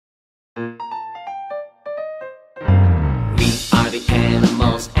the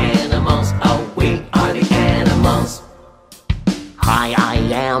animals, animals. Oh, we are the animals. Hi, I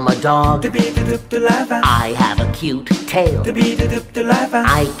am a dog. I have a cute tail.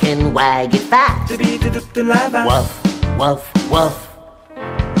 I can wag it fast. Woof, woof, woof.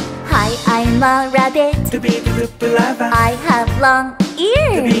 Hi, I'm a rabbit. I have long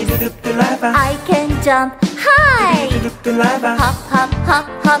ears. I can jump high. Hop, hop, hop,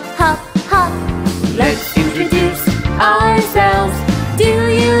 hop, hop, hop. Let's introduce ourselves. Do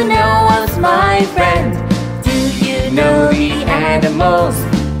you know us, my friend? Do you know the animals?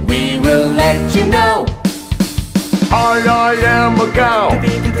 We will let you know. I am a cow.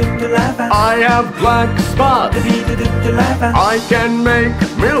 I have black spots. I can make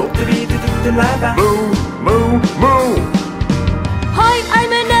milk. Moo, moo, moo. Hi,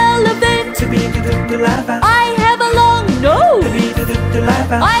 I'm an elephant. I have a long nose.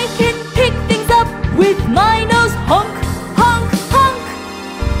 I can pick things up with my nose. Honk, honk, honk.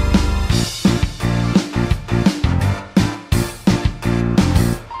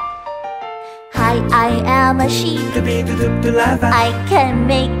 Hi, I am a sheep. I can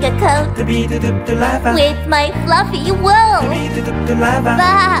make a coat with my fluffy wool.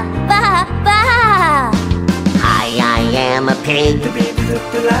 Bah, bah, bah. Hi, I am a pig.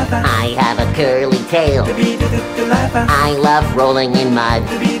 I have a curly tail. I love rolling in mud.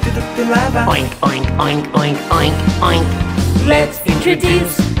 Oink, oink, oink, oink, oink, oink. Let's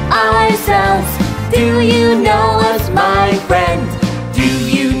introduce ourselves. Do you know us, my friend? Do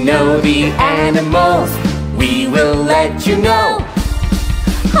you know the animals? We will let you know.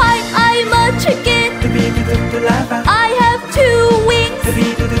 Hi, I'm a chicken. I have 2 wings,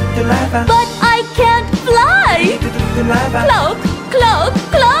 but I can't fly. Cloak, cloak,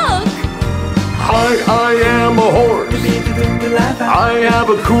 cloak. Hi, I am a horse. I have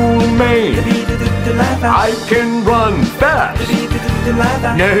a cool mane. I can run fast.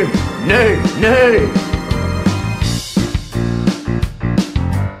 Neigh, neigh, neigh.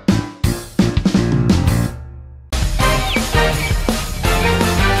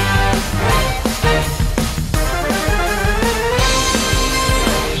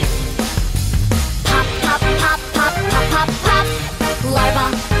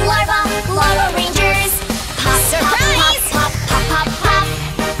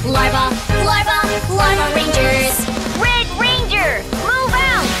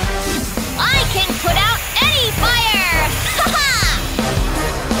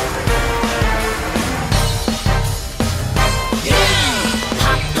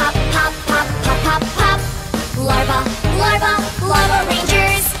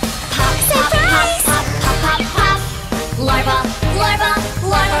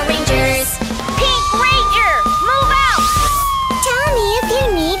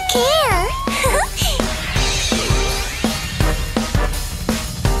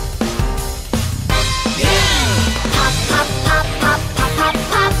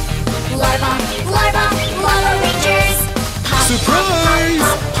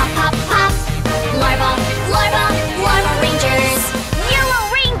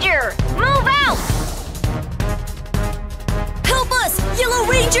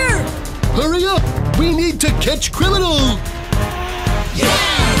 Hurry up! We need to catch criminals!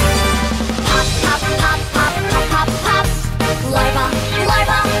 Pop, pop, pop, pop, pop, pop, pop. Larva,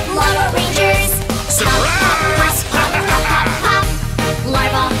 larva, larva rangers. Surprise! Pop, pop, pop, pop, pop.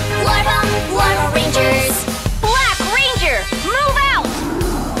 Larva, larva, larva rangers. Black Ranger, move out!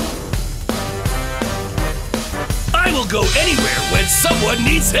 I will go anywhere when someone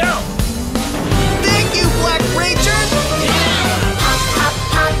needs help! Thank you, Black Ranger! Pop, pop,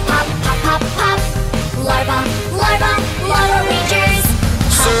 pop, pop, pop, pop, pop. Larva, larva, larva rangers.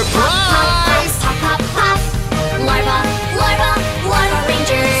 Surprise! Pop, pop, pop, pop. Larva, larva, larva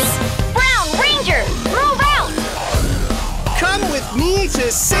rangers. Brown Ranger, move out! Come with me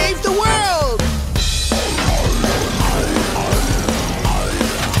to save the world!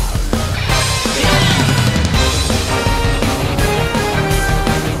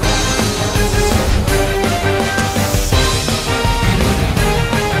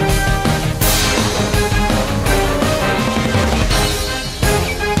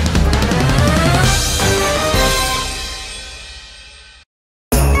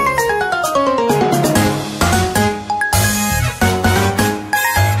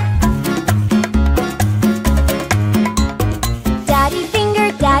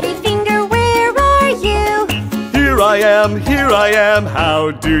 Here I am,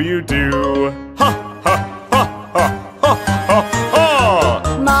 how do you do? Ha, ha, ha, ha, ha, ha,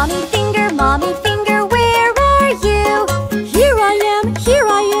 ha! Mommy finger, where are you? Here I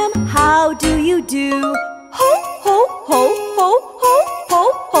am, how do you do? Ho, ho, ho, ho,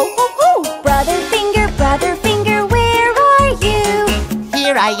 ho! Brother finger, where are you?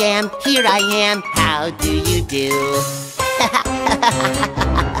 Here I am, how do you do?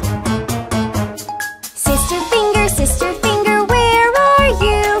 Sister finger, where are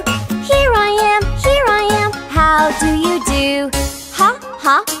you? Here I am, how do you do? Ha,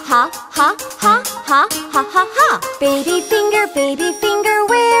 ha, ha, ha, ha, ha, ha, ha, ha. Baby finger,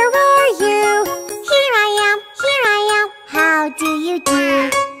 where are you? Here I am, how do you do?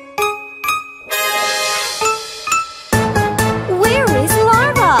 Where is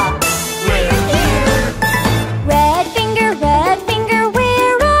Larva? We're here. Red finger,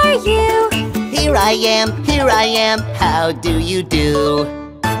 where are you? Here I am, how do you do?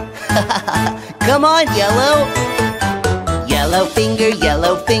 Come on, Yellow! Yellow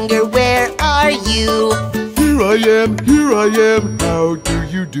finger, where are you? Here I am, how do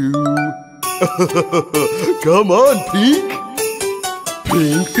you do? Come on, Pink!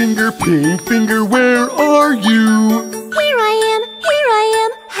 Pink finger, where are you? Here I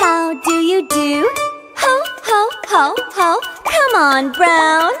am, how do you do? Ho, ho, ho, ho, come on,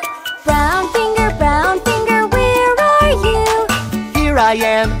 Brown! Brown finger, where are you? Here I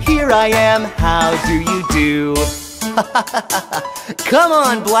am, how do you do? Come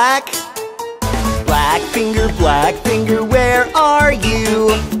on, Black! Black finger, where are you?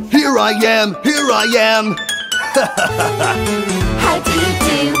 Here I am! How do you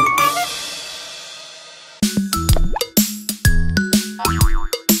do?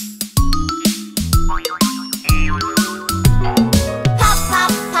 Pop,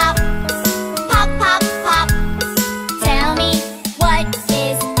 pop, pop, pop, pop, pop. Tell me what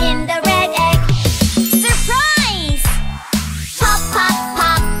is in the red egg. Surprise! Pop, pop,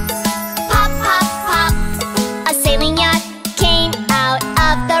 pop, pop, pop, pop. A sailing yacht came out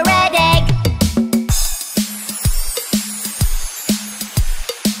of the red egg.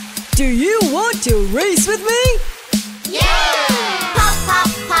 Do you want to race with me? Yeah! Pop, pop,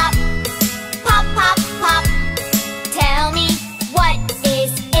 pop, pop, pop, pop. Tell me what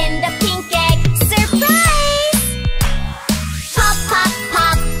is in the pink egg. Surprise! Pop, pop,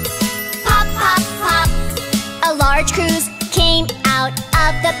 pop, pop, pop, pop. A large cruise came out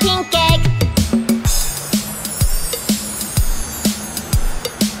of the pink egg.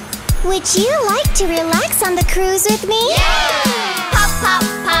 Would you like to relax on the cruise with me? Yeah! Pop, pop,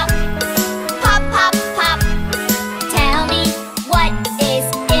 pop, pop, pop, pop. Tell me what is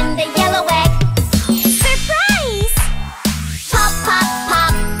in the yellow egg. Surprise! Pop, pop,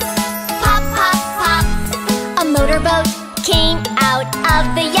 pop, pop, pop, pop. A motorboat came out of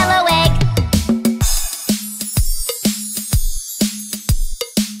the yellow egg.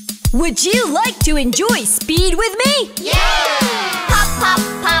 Would you like to enjoy speed with me? Yeah! Pop, pop,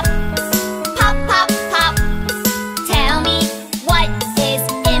 pop, pop, pop, pop. Tell me what is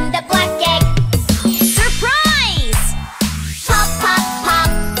in the black egg. Surprise! Pop, pop, pop,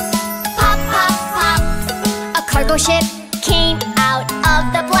 pop, pop, pop. A cargo ship came out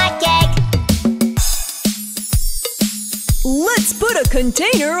of the black egg. Let's put a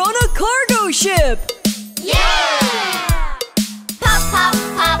container on a cargo ship. Yeah! Pop, pop,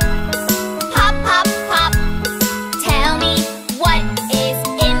 pop, pop, pop, pop. Tell me what is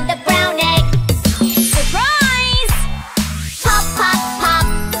in the brown egg. Surprise! Pop, pop, pop,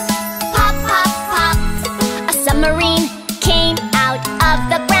 pop, pop, pop. A submarine came out of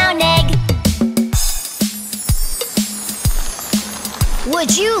the brown egg.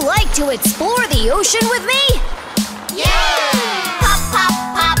 Would you like to explore the ocean with me? Yeah! Pop, pop,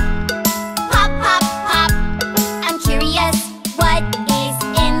 pop, pop, pop, pop. I'm curious, what is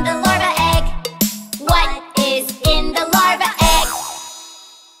in the larva egg? What is in the larva egg?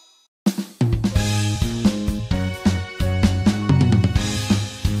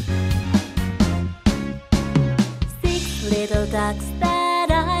 Six little ducks that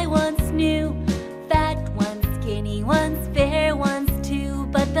I once knew. Fat ones, skinny ones, fair ones too.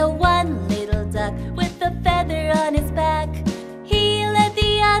 But the one little duck with the feather on his back, he led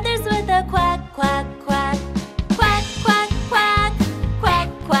the others with a quack, quack, quack. Quack, quack, quack, quack,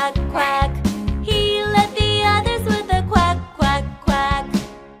 quack, quack. He led the others with a quack, quack, quack.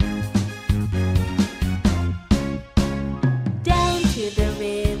 Down to the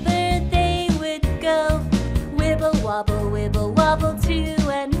river they would go. Wibble, wobble,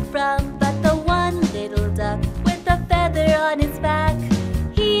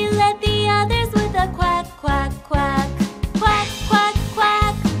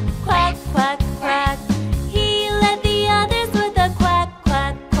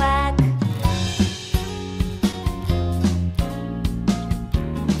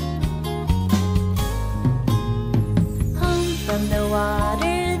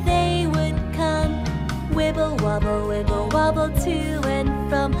 wibble, wobble to and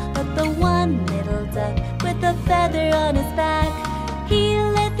from. But the one little duck with a feather on his back, he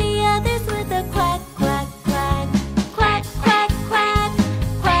led the others with a quack, quack, quack. Quack, quack, quack,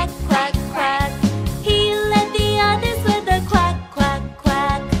 quack, quack, quack. He led the others with a quack, quack,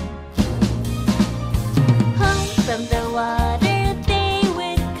 quack. Home from the water they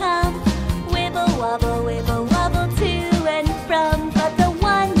would come, wibble, wobble to and from. But the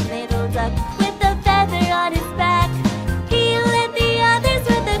one little duck with a feather on his back, he led the others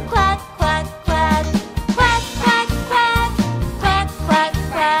with a quack, quack, quack. Quack, quack, quack, quack, quack,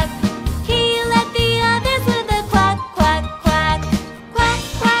 quack. He led the others with a quack, quack, quack. Quack,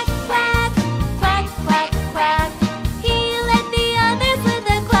 quack, quack, quack, quack, quack. He led the others with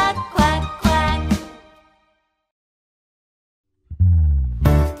a quack, quack, quack.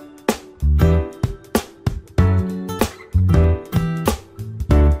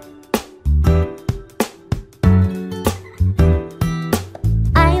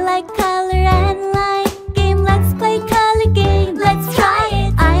 I like color and light game. Let's play color game. Let's try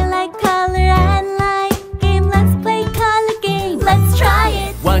it. I like color and light game. Let's play color game. Let's try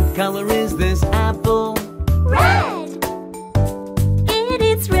it. What color is this apple? Red. It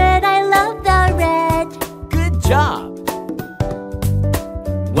is red. I love the red. Good job!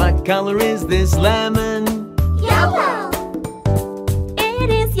 What color is this lemon? Yellow. It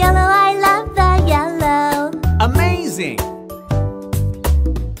is yellow. I love the yellow. Amazing!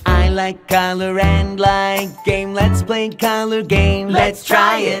 I like color and light game. Let's play color game. Let's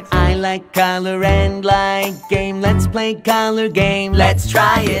try it. I like color and light game. Let's play color game. Let's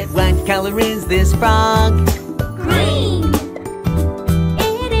try it. What color is this frog? Green.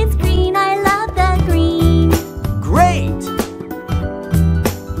 It is green. I love the green. Great!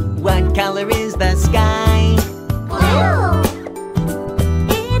 What color is the sky? Blue.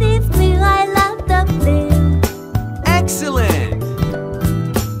 It is blue. I love the blue. Excellent!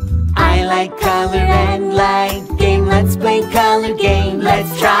 I like color and light game. Let's play color game.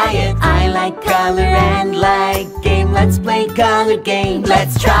 Let's try it. I like color and light game. Let's play color game.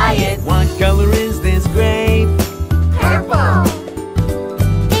 Let's try it. What color is this grape? Purple.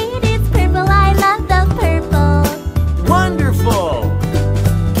 It is purple. I love the purple. Wonderful!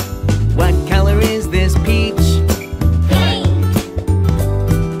 What color is this peach? Pink.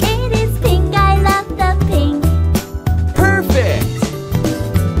 It is pink. I love the pink. Perfect!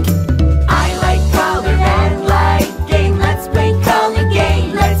 I like color and light game. Let's play color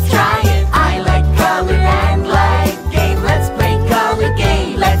game. Let's try it. I like color and light game. Let's play color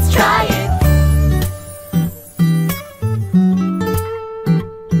game. Let's try it.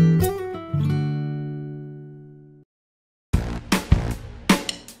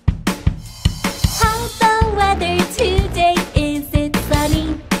 How's the weather today? Is it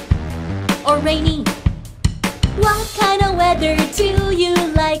sunny or rainy? What kind of weather do you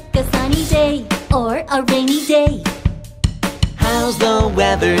like? A sunny day or a rainy day? How's the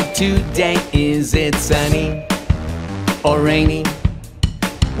weather today? Is it sunny or rainy?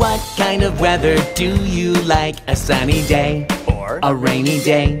 What kind of weather do you like? A sunny day or a rainy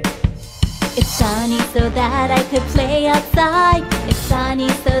day? It's sunny so that I could play outside. It's sunny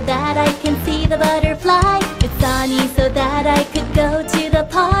so that I can see the butterfly. It's sunny so that I could go to the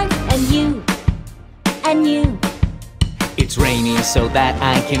park. And you, and you. It's rainy so that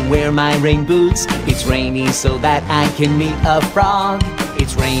I can wear my rain boots. It's rainy so that I can meet a frog.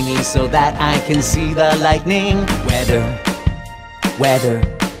 It's rainy so that I can see the lightning. Weather, weather.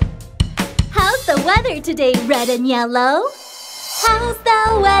 How's the weather today, red and yellow? How's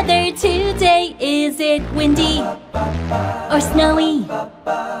the weather today? Is it windy or snowy?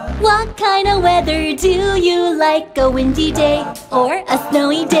 What kind of weather do you like? A windy day or a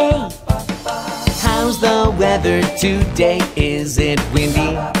snowy day? How's the weather today? Is it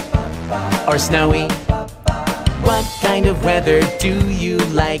windy or snowy? What kind of weather do you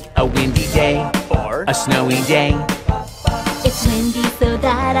like? A windy day or a snowy day? It's windy so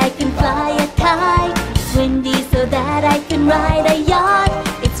that I can fly a kite. It's windy so that I can ride a yacht.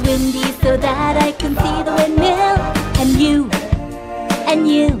 It's windy so that I can see the windmill. And you, and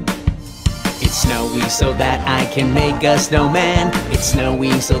you. It's snowy so that I can make a snowman. It's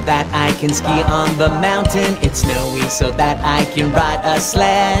snowy so that I can ski on the mountain. It's snowy so that I can ride a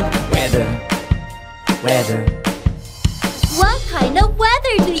sled. Weather, weather. What kind of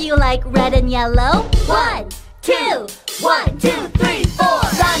weather do you like, red and yellow? 1, 2, 1, 2, 3, 4.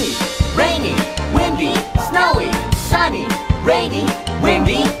 Sunny, rainy, windy, snowy. Sunny, rainy,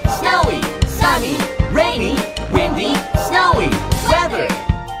 windy, snowy. Sunny, rainy, windy, snowy. Weather,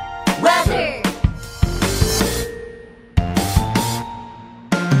 weather.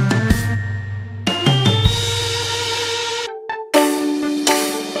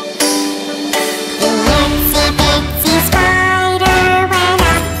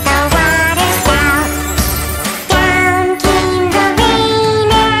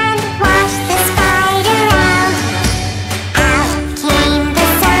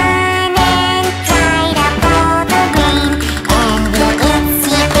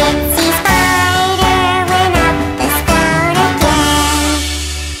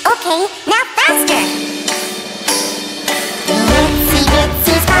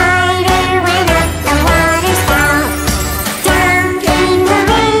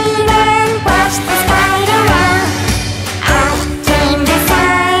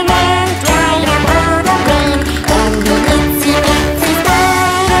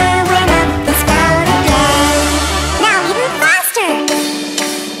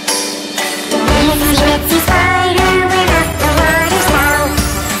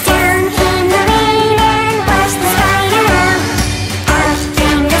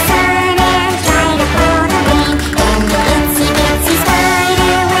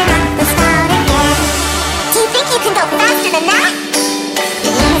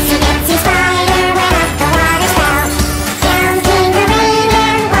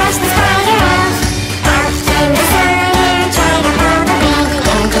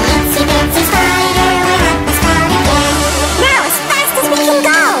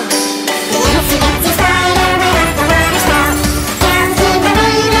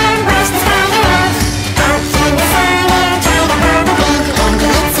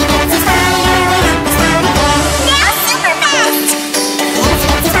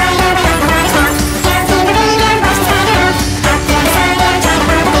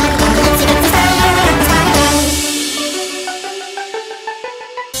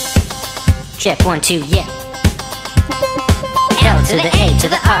 Check 1, 2, yeah. L to the A to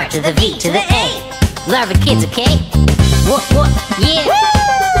the R to the V to the A. Larva kids, okay? What, yeah.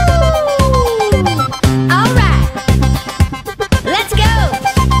 Alright, let's go.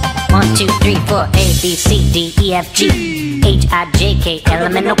 1, 2, 3, 4, A, B, C, D, E, F, G, H, I, J, K, L,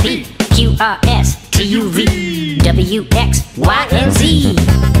 M, N, O, P, Q, R, S, T, U, V, W, X, Y, and Z.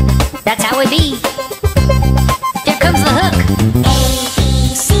 That's how it be. Here comes the hook. A,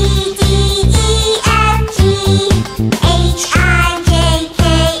 B, C, D, E, F, G, H, I, J,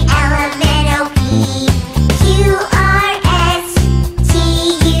 K, L, M, N, O, P, Q, R, S, T,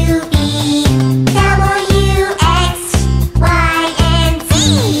 U, V, W, X, Y, and Z.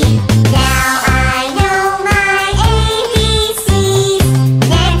 Now I know my ABCs.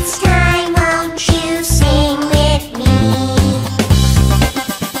 Next time, won't you sing with me?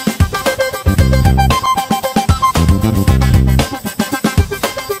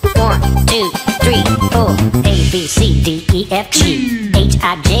 1, 2, 3, 4, A, B, C, D, E, F, G, H,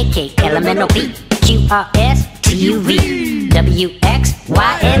 I, J, K, L, M, N, O, P, Q, R, S, T, U, V, W, X,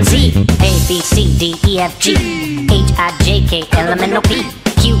 Y, and Z. A, B, C, D, E, F, G, H, I, J, K, L, M, N, O, P,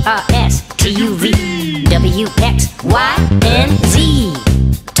 Q, R, S, T, U, V, W, X, Y, and Z.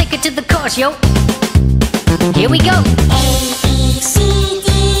 Take it to the chorus, yo. Here we go. A, B, C, D,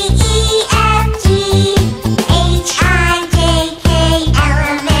 E, F, G, H, I, J, K, L,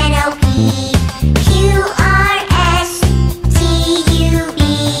 M, N, O, P, Q, R, S, T, U, V,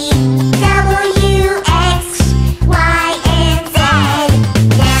 W, X, Y, and Z.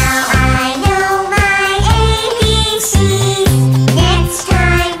 Now I know my ABCs. Next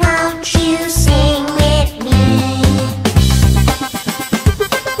time, won't you sing with me?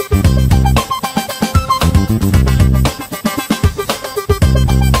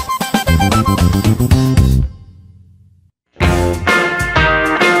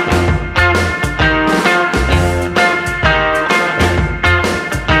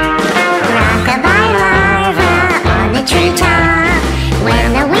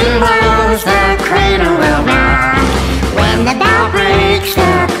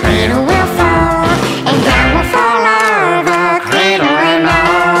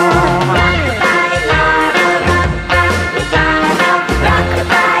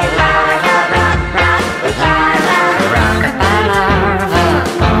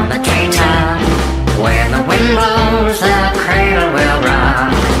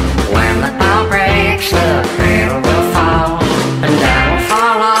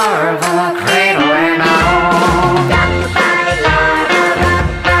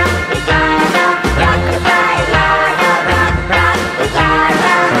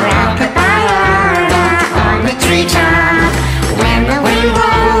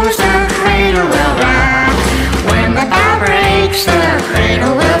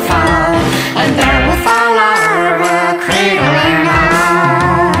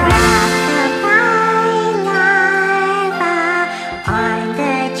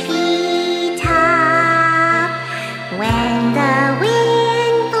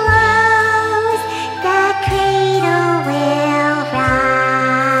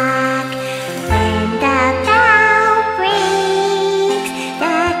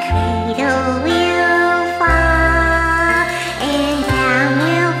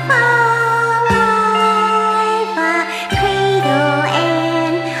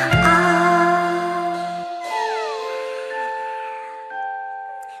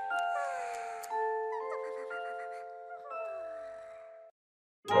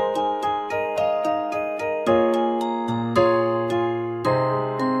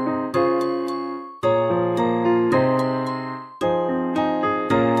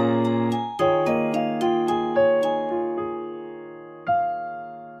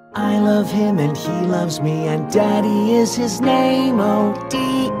 'I love him and he loves me and Daddy is his name. Oh,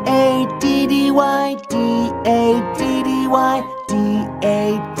 D-A-D-D-Y, D-A-D-D-Y,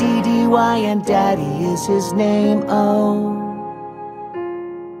 D-A-D-D-Y, and Daddy is his name. Oh.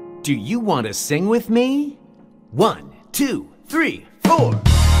 Do you want to sing with me? 1, 2, 3, 4.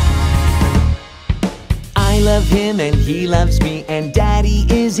 I love him and he loves me and Daddy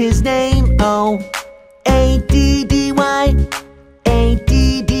is his name. Oh, A-D-D-Y,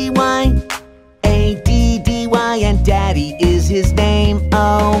 A-D-D-Y, A-D-D-Y, and Daddy is his name.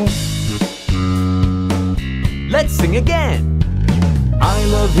 Oh. Let's sing again. I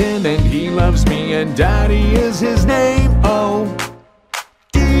love him and he loves me and Daddy is his name. Oh,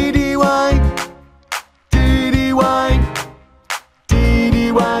 D-D-Y, D-D-Y,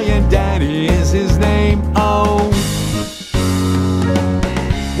 D-D-Y, and Daddy is his name. Oh.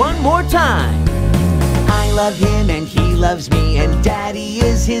 One more time. I love him and he loves me and Daddy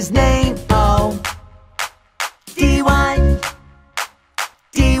is his name. Oh.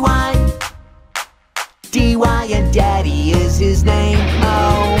 and Daddy is his name.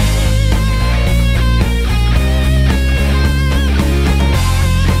 Oh.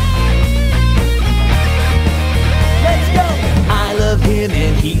 Let's go! I love him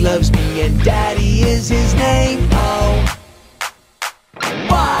and he loves me and Daddy is his name. Oh.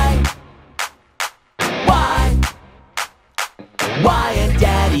 Why? Why and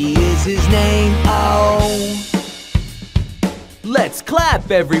Daddy is his name. Oh. Let's clap,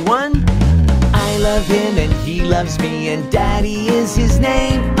 everyone! I love him and he loves me and Daddy is his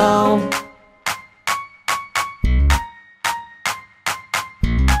name. Oh.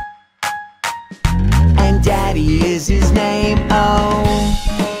 And Daddy is his name. Oh.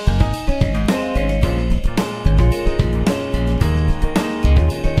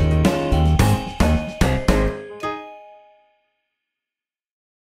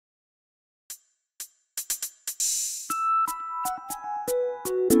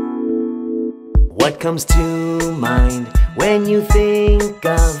 What comes to mind when you think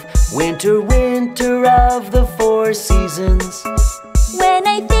of winter, winter of the 4 seasons? When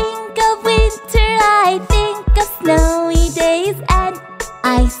I think of winter, I think of snowy days and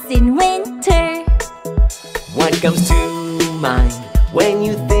ice in winter. What comes to mind when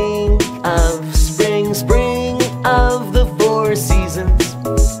you think of spring, spring of the 4 seasons?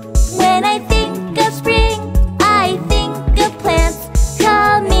 When I think of spring, I think of plants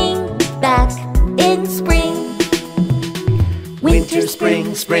coming back in spring. Winter,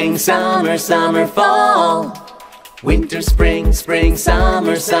 spring, spring, summer, summer, fall. Winter, spring, spring,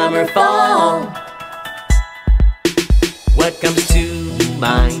 summer, summer, fall. What comes to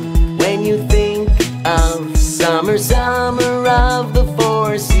mind when you think of summer, summer of the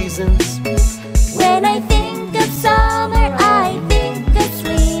 4 seasons? When I think of summer, I think of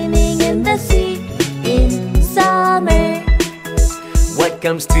swimming in the sea in summer. What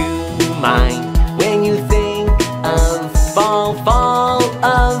comes to mind when you think of fall, fall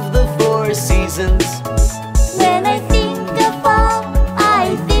of the 4 seasons? When I think of fall,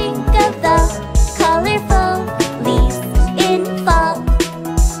 I think of the colorful leaves in fall.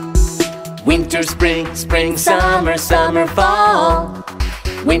 Winter, spring, spring, summer, summer, fall.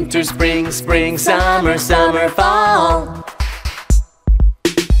 Winter, spring, spring, summer, summer, fall.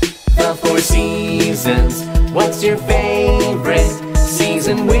 The 4 seasons, what's your favorite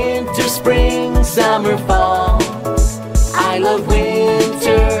season? Winter, spring, summer, fall. I love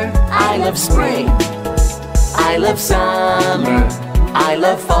winter, I love spring, I love summer, I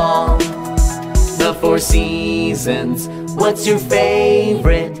love fall. The 4 seasons, what's your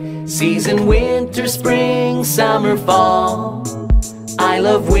favorite season? Winter, spring, summer, fall. I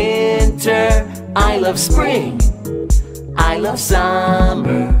love winter, I love spring, I love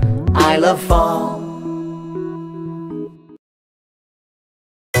summer, I love fall.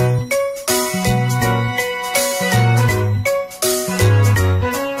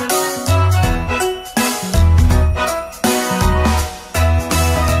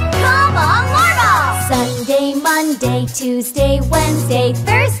 Tuesday, Wednesday,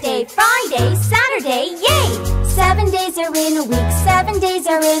 Thursday, Friday, Saturday, yay! 7 days are in a week, 7 days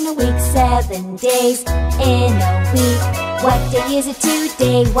are in a week, 7 days in a week. What day is it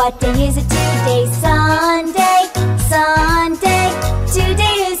today? What day is it today? Sunday, Sunday,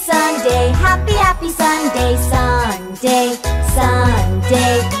 today is Sunday. Happy, happy Sunday, Sunday,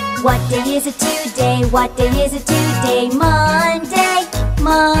 Sunday. What day is it today? What day is it today? Monday,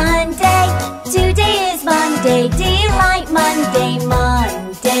 Monday, today is Monday. Daylight Monday,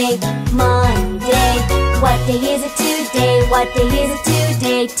 Monday, Monday. What day is it today? What day is it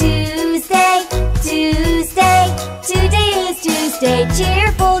today? Tuesday, Tuesday, today is Tuesday.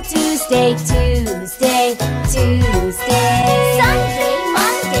 Cheerful Tuesday, Tuesday, Tuesday. Sunday,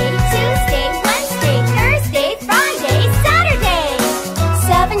 Monday, Tuesday, Wednesday, Thursday, Friday, Saturday.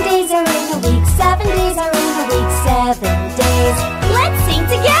 7 days are in a week, 7 days are in a week, 7 days. Let's sing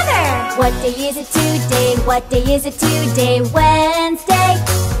together. What day is it today? What day is it today? Wednesday,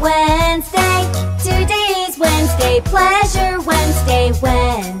 Wednesday, today is Wednesday. Pleasure Wednesday,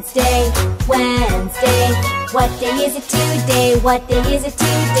 Wednesday, Wednesday. What day is it today? What day is it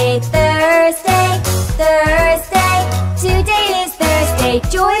today? Thursday, Thursday, today is Thursday.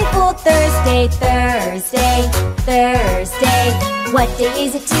 Joyful Thursday, Thursday, Thursday. What day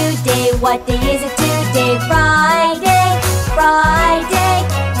is it today? What day is it today? Friday, Friday,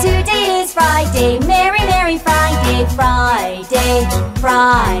 today is Friday. Merry, merry Friday, Friday,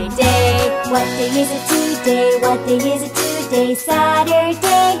 Friday. What day is it today? What day is it today?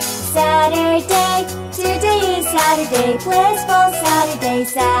 Saturday, Saturday, today is Saturday. Blissful Saturday,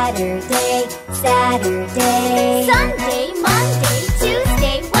 Saturday, Saturday. Sunday, Monday,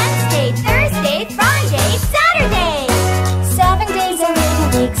 Tuesday, Wednesday, Thursday, Friday, Saturday.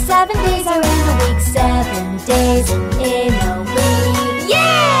 days in a week.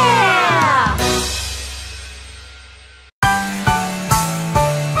 Yeah!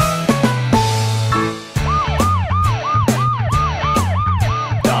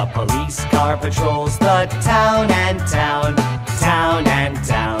 The police car patrols the town and town, town and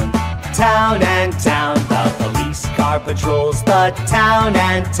town, town and town. The police car patrols the town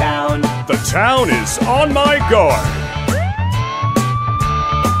and town. The town is on my guard.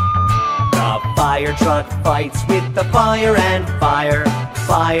 The fire truck fights with the fire and fire,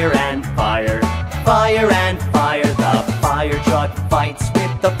 fire and fire, fire and fire. The fire truck fights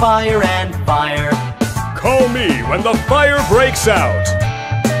with the fire and fire. Call me when the fire breaks out.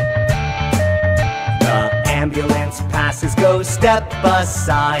 The ambulance passes go step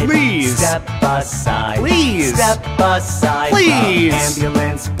aside. Please. Step aside. Please. Step aside. Please. The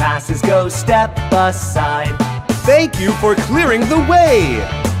ambulance passes go step aside. Thank you for clearing the way.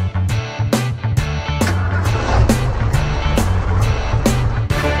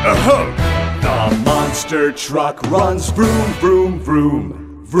 The monster truck runs vroom, vroom,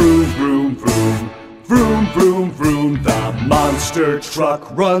 vroom. Vroom, vroom, vroom. Vroom, vroom, vroom. The monster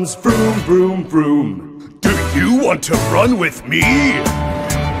truck runs vroom, vroom, vroom. Do you want to run with me?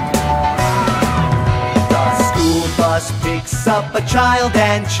 The school bus picks up a child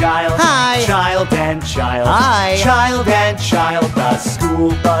and child. Hi. Child and child. Hi. Child and child. The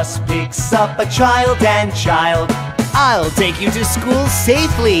school bus picks up a child and child. I'll take you to school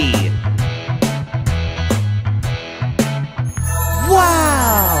safely.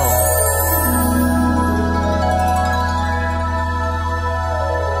 Wow!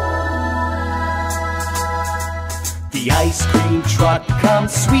 The ice cream truck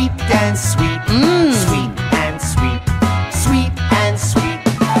comes sweet and sweet. Sweet and sweet. Sweet and sweet.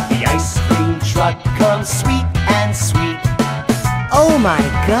 The ice cream truck comes sweet and sweet. Oh my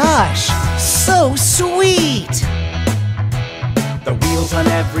gosh! So sweet! The wheels on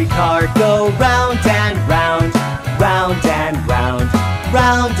every car go round and round, round and round,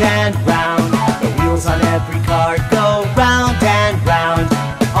 round and round. The wheels on every car go round and round,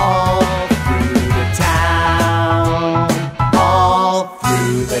 all through the town, all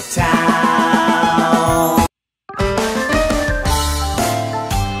through the town.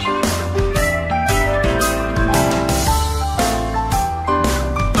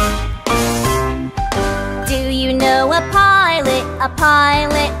 Do you know a pilot, a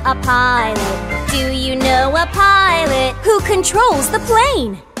pilot, a pilot? Do you know a pilot Who controls the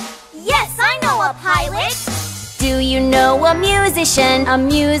plane? Yes, I know a pilot. Do you know a musician, a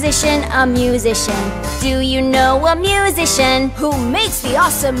musician, a musician? Do you know a musician Who makes the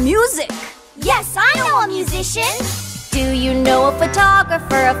awesome music? Yes, I know a musician. Do you know a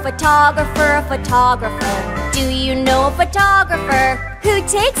photographer, a photographer, a photographer? Do you know a photographer Who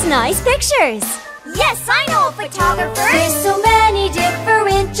takes nice pictures? Yes, I know a photographer. There's so many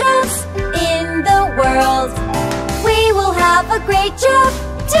different jobs in the world. We will have a great job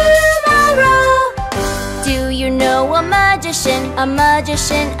tomorrow. Do you know a magician, a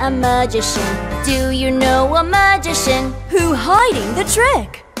magician, a magician? Do you know a magician Who hiding the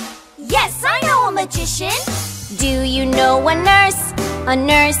trick? Yes, I know a magician. Do you know a nurse, a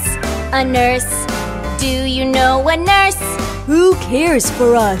nurse, a nurse? Do you know a nurse Who cares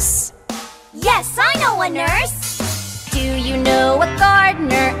for us? Yes, I know a nurse. Do you know a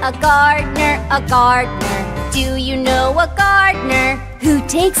gardener, a gardener, a gardener? Do you know a gardener Who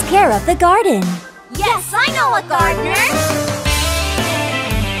takes care of the garden? Yes, I know a gardener.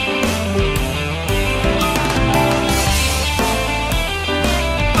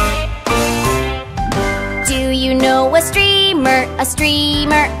 Do you know a streamer, a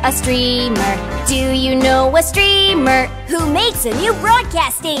streamer, a streamer? Do you know a streamer Who makes a new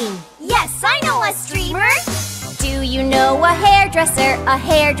broadcasting? Yes, I know a streamer. Do you know a hairdresser, a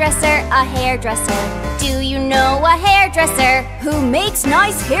hairdresser, a hairdresser? Do you know a hairdresser Who makes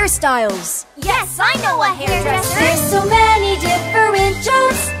nice hairstyles? Yes, I know a hairdresser. There's so many different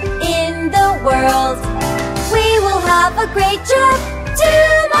jobs in the world. We will have a great job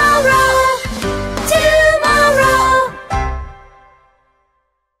tomorrow. Tomorrow.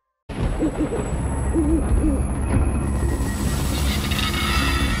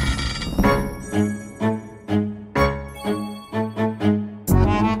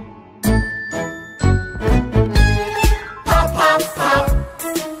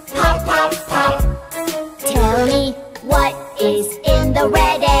 Tell me what is in the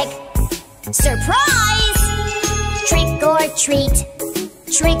red egg. Surprise! Trick or treat,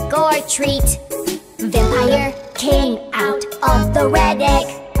 trick or treat. Vampire came out of the red egg.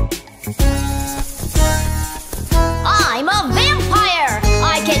 I'm a vampire!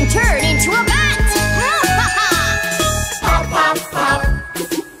 I can turn into a bat!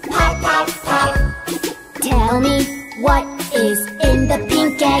 what is in the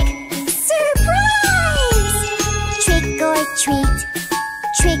pink egg? Surprise! Trick or treat,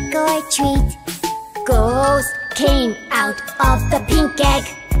 trick or treat. Ghost came out of the pink egg.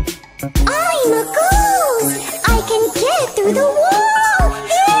 I'm a ghost! I can get through the wall!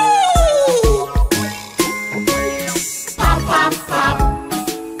 Hey! Pop, pop, pop.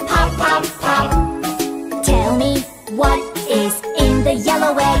 Pop, pop, pop. Tell me, what is in the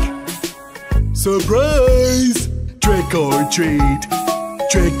yellow egg? Surprise! Trick or treat,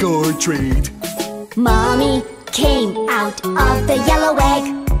 trick or treat. Mommy came out of the yellow egg.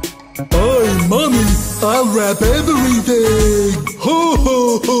 I'm Mommy, I'll wrap everything. Ho,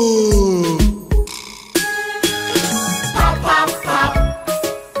 ho, ho. Pop, pop, pop.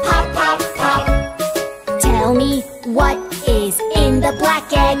 Pop, pop, pop. Tell me, what is in the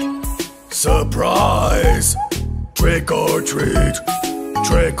black egg? Surprise! Trick or treat,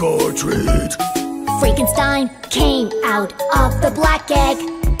 trick or treat. Frankenstein came out of the black egg.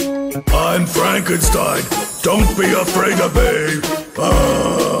 I'm Frankenstein. Don't be afraid of me.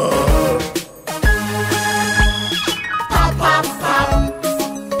 Pop, pop, pop.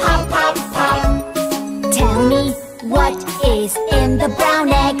 Pop, pop, pop. Tell me, what is in the brown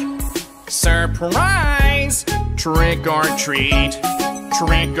egg? Surprise! Trick or treat,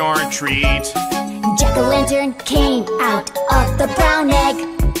 trick or treat. Jack-o'-lantern came out of the brown egg.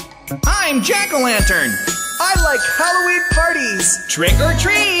 I'm Jack-o'-lantern. I like Halloween parties. Trick or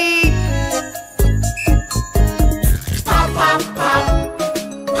treat. Pop, pop, pop.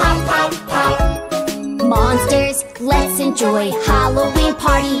 Pop, pop, pop. Monsters, let's enjoy Halloween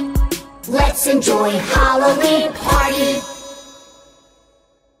party. Let's enjoy Halloween party.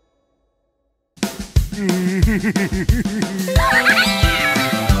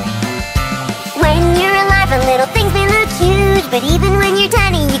 When you're alive, little things may look huge, but even when you're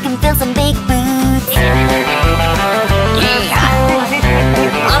tiny, you can feel some big boots. Yeah.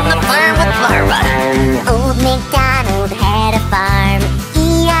 On the farm with Larva. Old Macdonald had a farm,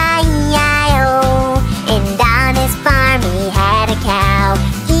 E-I-E-I-O. And on his farm he had a cow,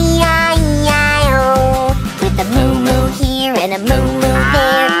 E-I-E-I-O. With a moo-moo here and a moo-moo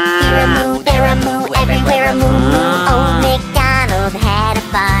there, here a moo, there a moo, everywhere a moo-moo. Old Macdonald had a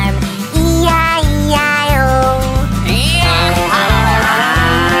farm, E-I-E-I-O.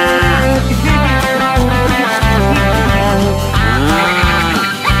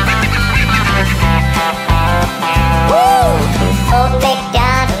 Old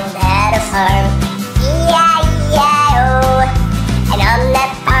Macdonald had a farm, E-I-E-I-O. And on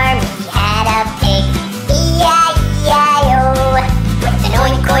that farm he had a pig, E-I-E-I-O. With an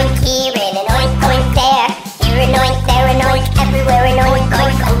oink oink here and an oink oink there, here an oink, there an oink, everywhere an oink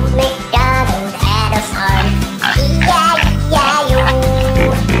oink. Old Macdonald had a farm, E-I-E-I-O.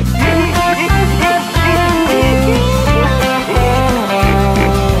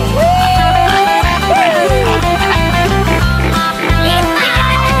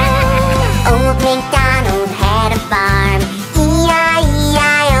 Old Macdonald had a farm,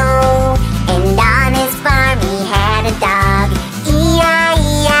 E-I-E-I-O. And on his farm he had a dog,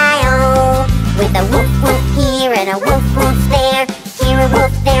 E-I-E-I-O. With a woof woof here and a woof woof there, here a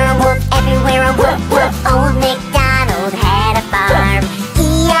woof, there a woof, everywhere a woof woof. Old Macdonald had a farm,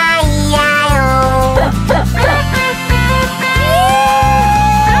 E-I-E-I-O.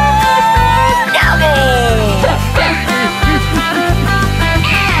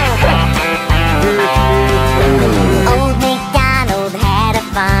 Old Macdonald had a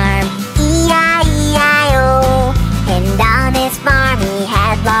farm, E-I-E-I-O. And on his farm he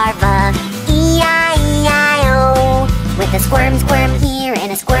had larva, E-I-E-I-O. With a squirm, squirm here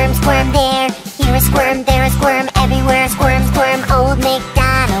and a squirm, squirm there, here a squirm, there a squirm, everywhere a squirm, squirm. Old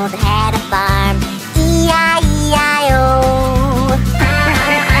Macdonald had a farm, E-I-E-I-O.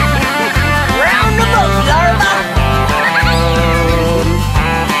 Round the boat, Larva!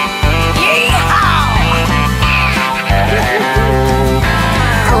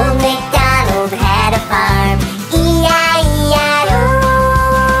 Old Macdonald had a farm, E-I-E-I-O.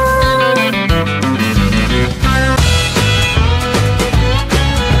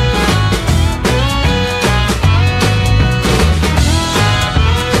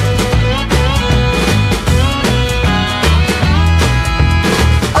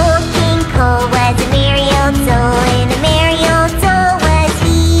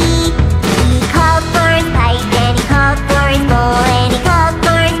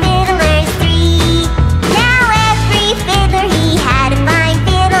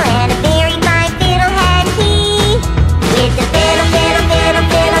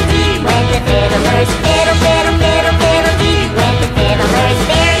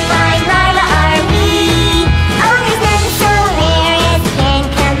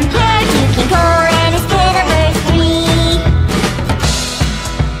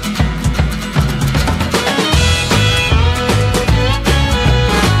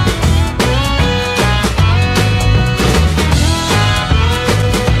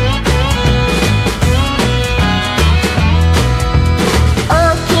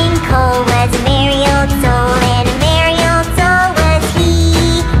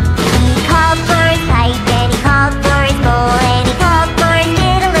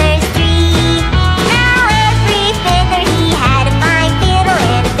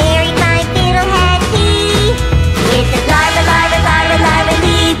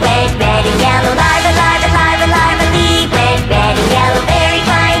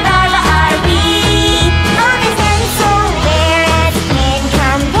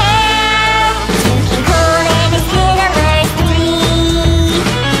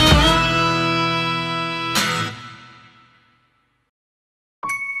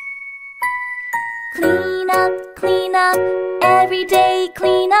 clean up. Every day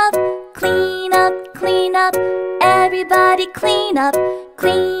clean up. Clean up, clean up. Everybody clean up.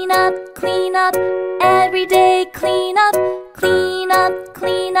 Clean up, clean up. Every day clean up. Clean up,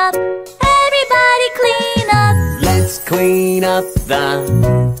 clean up. Everybody clean up. Let's clean up the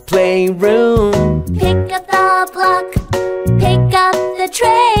playroom. Pick up the block. Pick up the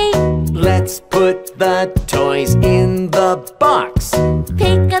tray. Let's put the toys in the box.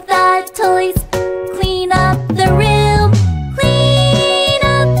 Pick up the toys. Clean up the room. Clean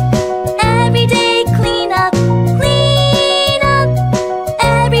up. Every day clean up. Clean up.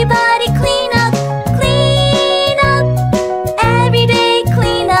 Everybody clean up. Clean up. Every day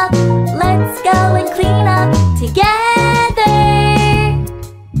clean up. Let's go and clean up together.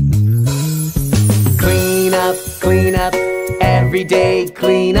 Clean up, clean up. Every day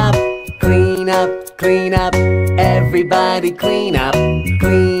clean up. Clean up, clean up. Everybody clean up.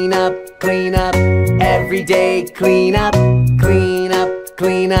 Clean up, clean up. Every day clean up. Clean up,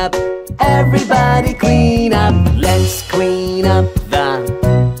 clean up. Everybody clean up. Let's clean up the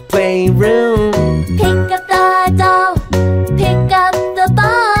playroom. Pick up the doll. Pick up the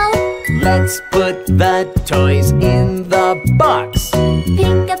ball. Let's put the toys in the box.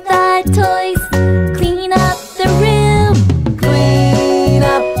 Pick up the toys. Clean up the room. Clean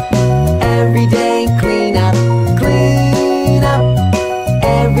up. Every day clean up. Clean up.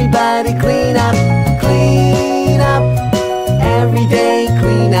 Everybody clean up. Clean up. Every day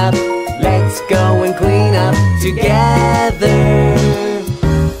clean up. Let's go and clean up together.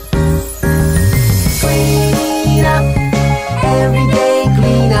 Clean up. Every day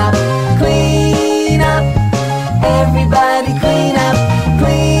clean up. Clean up. Everybody clean up.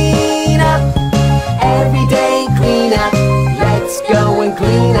 Clean up. Every day clean up. Let's go and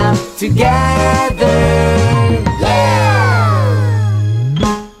clean up together. Yeah!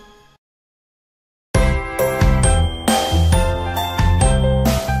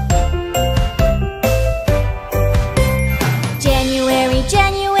 January,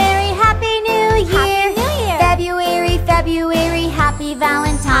 January, Happy New Year. February, February, Happy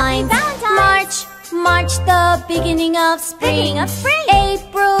Valentine's. March, March, the beginning of spring.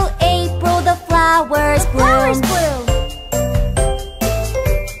 April, April, the flowers bloom.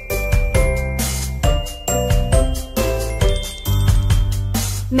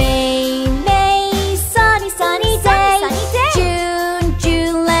 May, May, sunny, sunny day. June,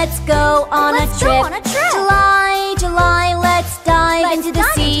 June, let's go on a trip. July, July, let's dive into the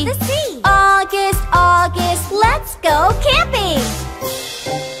sea. August, August, let's go camping.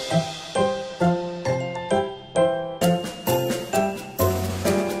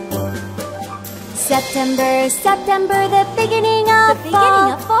 September, September, the beginning of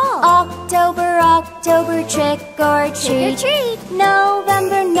fall. October, October, trick or treat.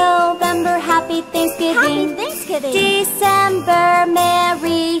 November, November, happy Thanksgiving. December,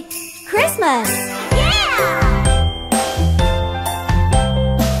 Merry Christmas.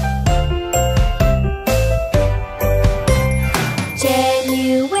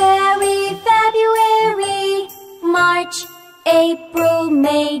 January, February, March, April,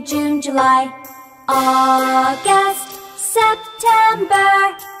 May, June, July, August,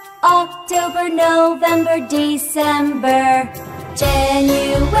 September, October, November, December.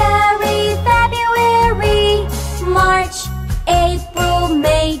 January, February, March, April,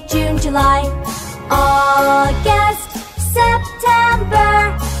 May, June, July, August,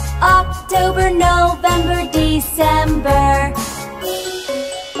 September, October, November, December.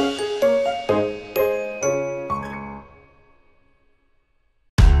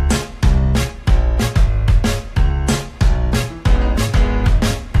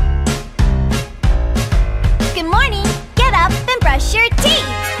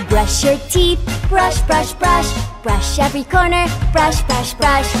 Brush your teeth, brush, brush, brush. Brush every corner, brush, brush,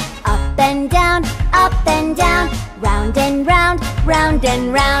 brush. Up and down, round and round, round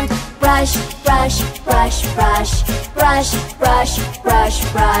and round. Brush, brush, brush, brush. Brush, brush,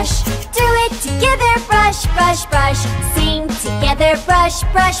 brush, brush. Do it together, brush, brush, brush. Sing together, brush,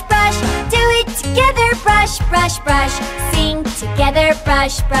 brush, brush. Do it together, brush, brush, brush. Sing together,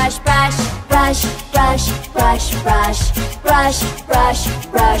 brush, brush, brush. Brush, brush, brush, brush. Brush, brush,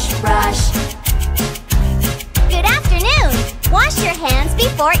 brush, brush. Good afternoon. Wash your hands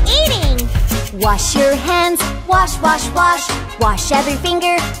before eating. Wash your hands, wash, wash, wash. Wash every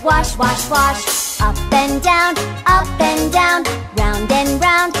finger, wash, wash, wash. Up and down, round and round,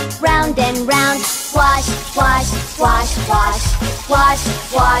 round and round. Wash, wash, wash, wash. Wash,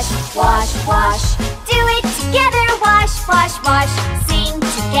 wash, wash, wash. Do it together, wash, wash, wash. Sing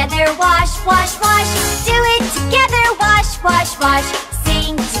together, wash, wash, wash. Do it together, wash, wash, wash.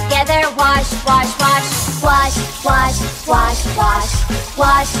 Sing together, wash, wash, wash. Wash,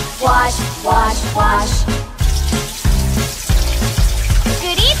 wash, wash.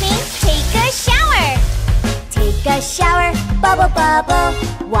 Good evening, take a shower. Take a shower, bubble, bubble.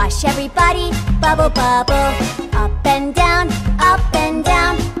 Wash everybody, bubble, bubble. Up and down,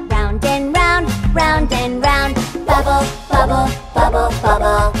 round and round, round and round. Bubble, bubble, bubble,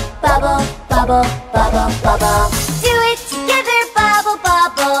 bubble. Bubble, bubble, bubble, bubble. Do it together, bubble,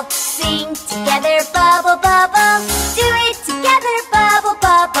 bubble. Sing together, bubble, bubble. Do it together, bubble,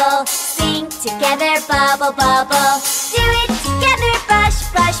 bubble. Sing together, bubble, bubble. Do it together, brush,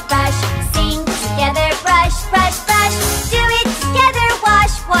 brush, brush. Sing together, brush, brush, brush. Do it together,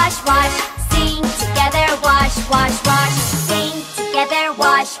 wash, wash, wash. Sing together, wash, wash, wash. Sing together,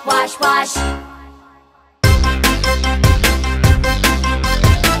 wash, wash, wash.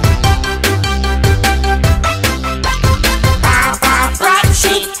 Black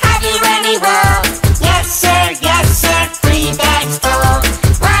sheep, have you any wool? Yes sir, 3 bags full.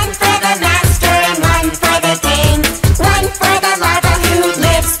 One for the master and one for the dame. One for the larva who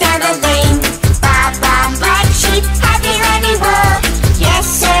lives down the lane. Black sheep, have you any wool? Yes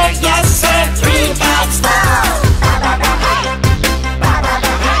sir, 3 bags full.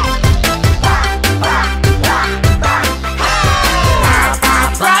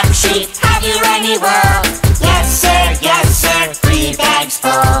 Black sheep, have you any wool? Yes sir, 3 bags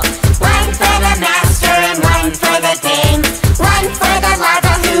full. One for the master and one for the dame. One for the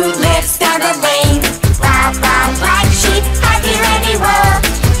larva who lives down the lane. Black sheep, have you any wool?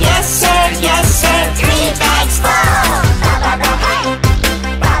 Yes sir, 3 bags full.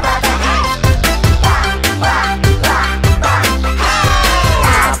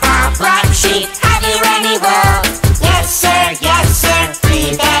 Black sheep, have you any wool? Yes sir,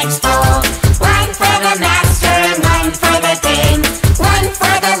 3 bags full. One for the master and one for the dame. One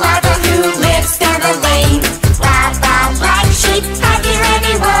for the larva who lives down the lane. Black sheep, have you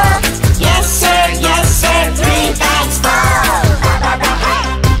any wool? Yes sir, 3 bags full.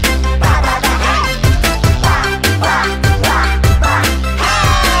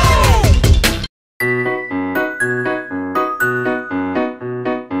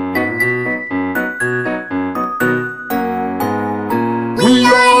 We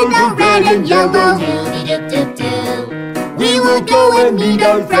are the red and yellow. We will go and meet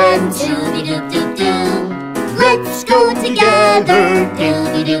our friends. Let's go together.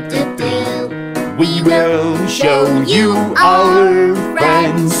 We will show you our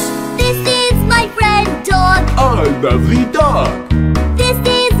friends. This is my friend dog. A lovely dog. This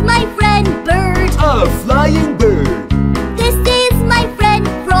is my friend bird. A flying bird. This is my friend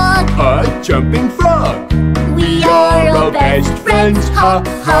frog. A jumping frog. We are all best friends. Ha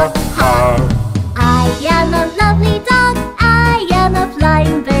ha ha. I am a lovely dog. I am a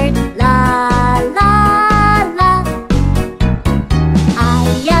flying bird. La la la. I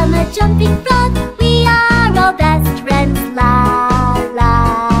am a jumping frog. We are all best friends. La la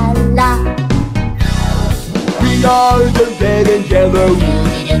la. We are the red and yellow.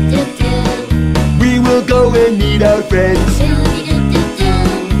 We will go and meet our friends.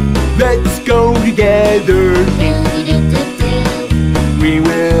 Let's go together. We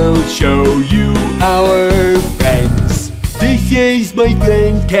will show you our friends. This is my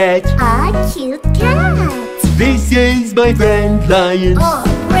friend cat. A cute cat. This is my friend lion. A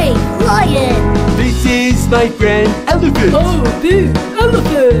brave lion. This is my friend elephant. Oh, big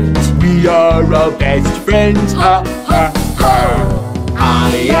elephant. We are all best friends. Ha ha ha.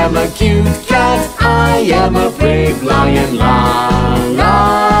 I am a cute cat. I am a brave lion. La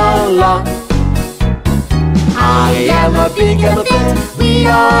la la. I am a big elephant. We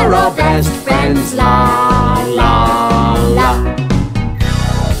are all best friends. La la la.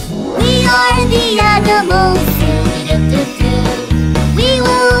 We are the animals. We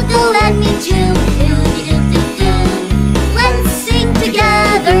will go and meet you. Let's sing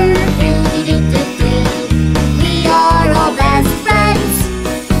together. We are all best friends.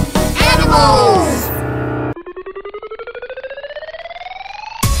 Animals.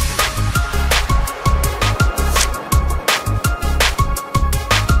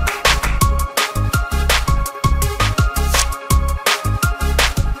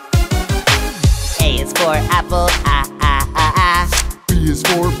 A is for apple, ah. B is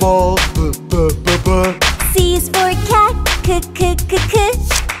for ball, b. C is for cat, k.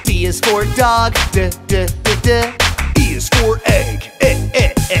 D is for dog, d. E is for egg, egg.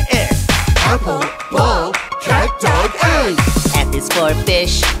 Apple, ball, cat, dog, egg. F is for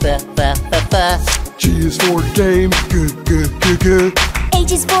fish, f. G is for game, g.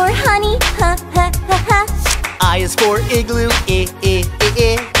 H is for honey, ha. I is for igloo, I.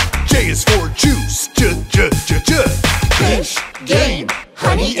 J is for juice, j. Fish, game,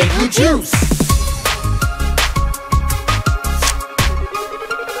 honey igloo juice.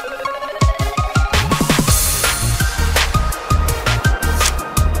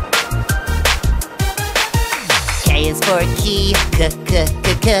 K is for key, k.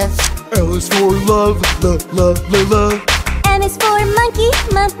 L is for love, la. N is for monkey,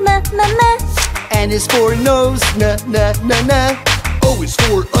 ma. N is for nose, na. O is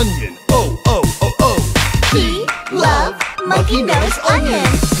for onion, oh. P, love, monkey nose, onion.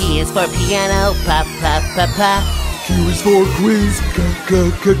 P is for piano, pa. Q is for quiz, k.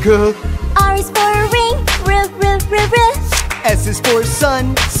 R is for ring, r. S is for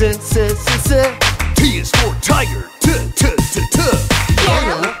sun, s. T is for tiger, t.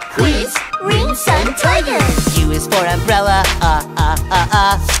 Piano, quiz, ring, sun, tiger. U is for umbrella,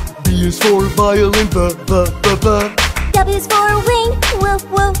 V is for violin, b. W is for wing, w.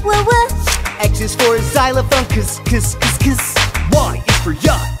 X is for xylophone, kiss. Y is for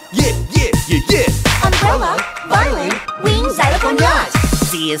yacht, yeah. Umbrella, violin, wing, xylophone, yacht.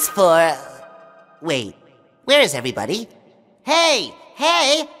 Z is for... Wait, where is everybody? Hey!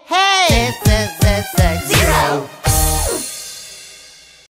 Zero.